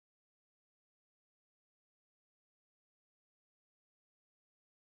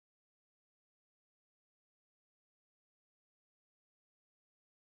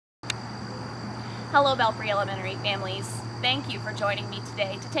Hello, Belpre Elementary families. Thank you for joining me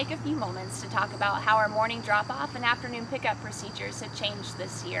today to take a few moments to talk about how our morning drop-off and afternoon pickup procedures have changed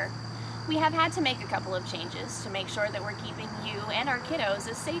this year. We have had to make a couple of changes to make sure that we're keeping you and our kiddos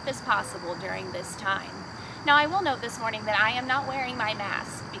as safe as possible during this time. Now, I will note this morning that I am not wearing my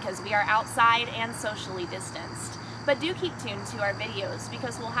mask because we are outside and socially distanced. But do keep tuned to our videos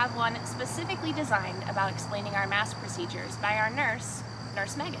because we'll have one specifically designed about explaining our mask procedures by our nurse,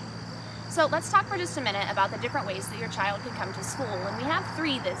 Nurse Megan. So let's talk for just a minute about the different ways that your child can come to school, and we have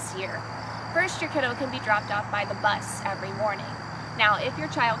 3 this year. First, your kiddo can be dropped off by the bus every morning. Now, if your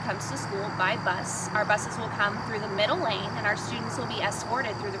child comes to school by bus, our buses will come through the middle lane and our students will be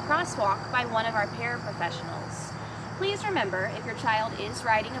escorted through the crosswalk by one of our paraprofessionals. Please remember, if your child is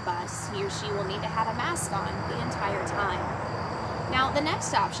riding a bus, he or she will need to have a mask on the entire time. Now, the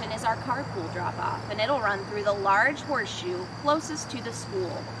next option is our carpool drop-off, and it'll run through the large horseshoe closest to the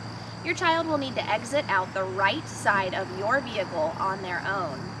school. Your child will need to exit out the right side of your vehicle on their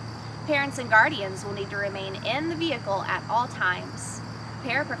own. Parents and guardians will need to remain in the vehicle at all times.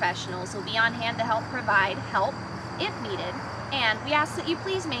 Paraprofessionals will be on hand to help provide help if needed, and we ask that you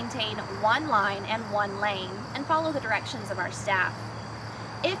please maintain one line and one lane and follow the directions of our staff.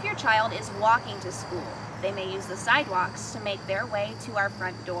 If your child is walking to school, they may use the sidewalks to make their way to our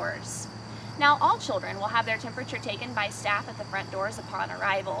front doors. Now, all children will have their temperature taken by staff at the front doors upon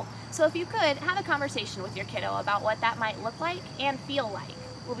arrival, so if you could, have a conversation with your kiddo about what that might look like and feel like.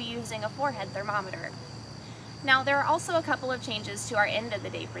 We'll be using a forehead thermometer. Now, there are also a couple of changes to our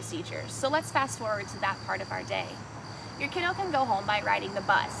end-of-the-day procedures, so let's fast forward to that part of our day. Your kiddo can go home by riding the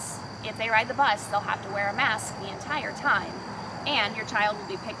bus. If they ride the bus, they'll have to wear a mask the entire time, and your child will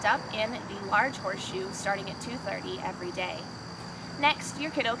be picked up in the large horseshoe starting at 2:30 every day. Next,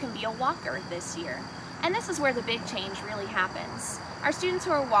 your kiddo can be a walker this year, and this is where the big change really happens. Our students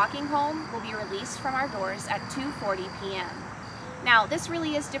who are walking home will be released from our doors at 2:40 p.m. Now, this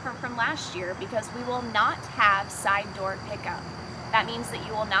really is different from last year because we will not have side door pickup. That means that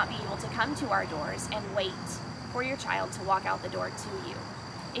you will not be able to come to our doors and wait for your child to walk out the door to you.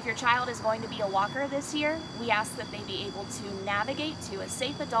 If your child is going to be a walker this year, we ask that they be able to navigate to a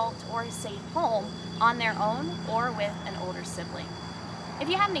safe adult or a safe home on their own or with an older sibling. If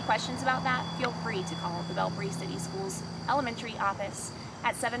you have any questions about that, feel free to call the Belpre City Schools Elementary Office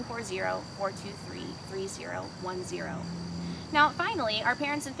at 740-423-3010. Now, finally, our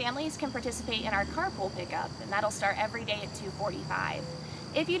parents and families can participate in our carpool pickup, and that'll start every day at 2:45.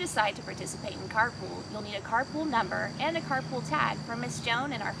 If you decide to participate in carpool, you'll need a carpool number and a carpool tag from Miss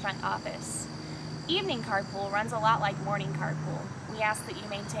Joan in our front office. Evening carpool runs a lot like morning carpool. We ask that you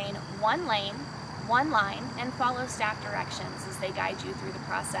maintain one lane, one line, and follow staff directions as they guide you through the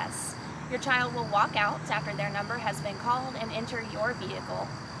process. Your child will walk out after their number has been called and enter your vehicle.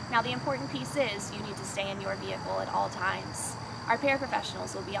 Now, the important piece is you need to stay in your vehicle at all times. Our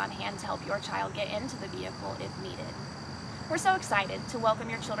paraprofessionals will be on hand to help your child get into the vehicle if needed. We're so excited to welcome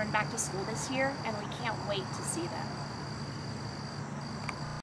your children back to school this year, and we can't wait to see them.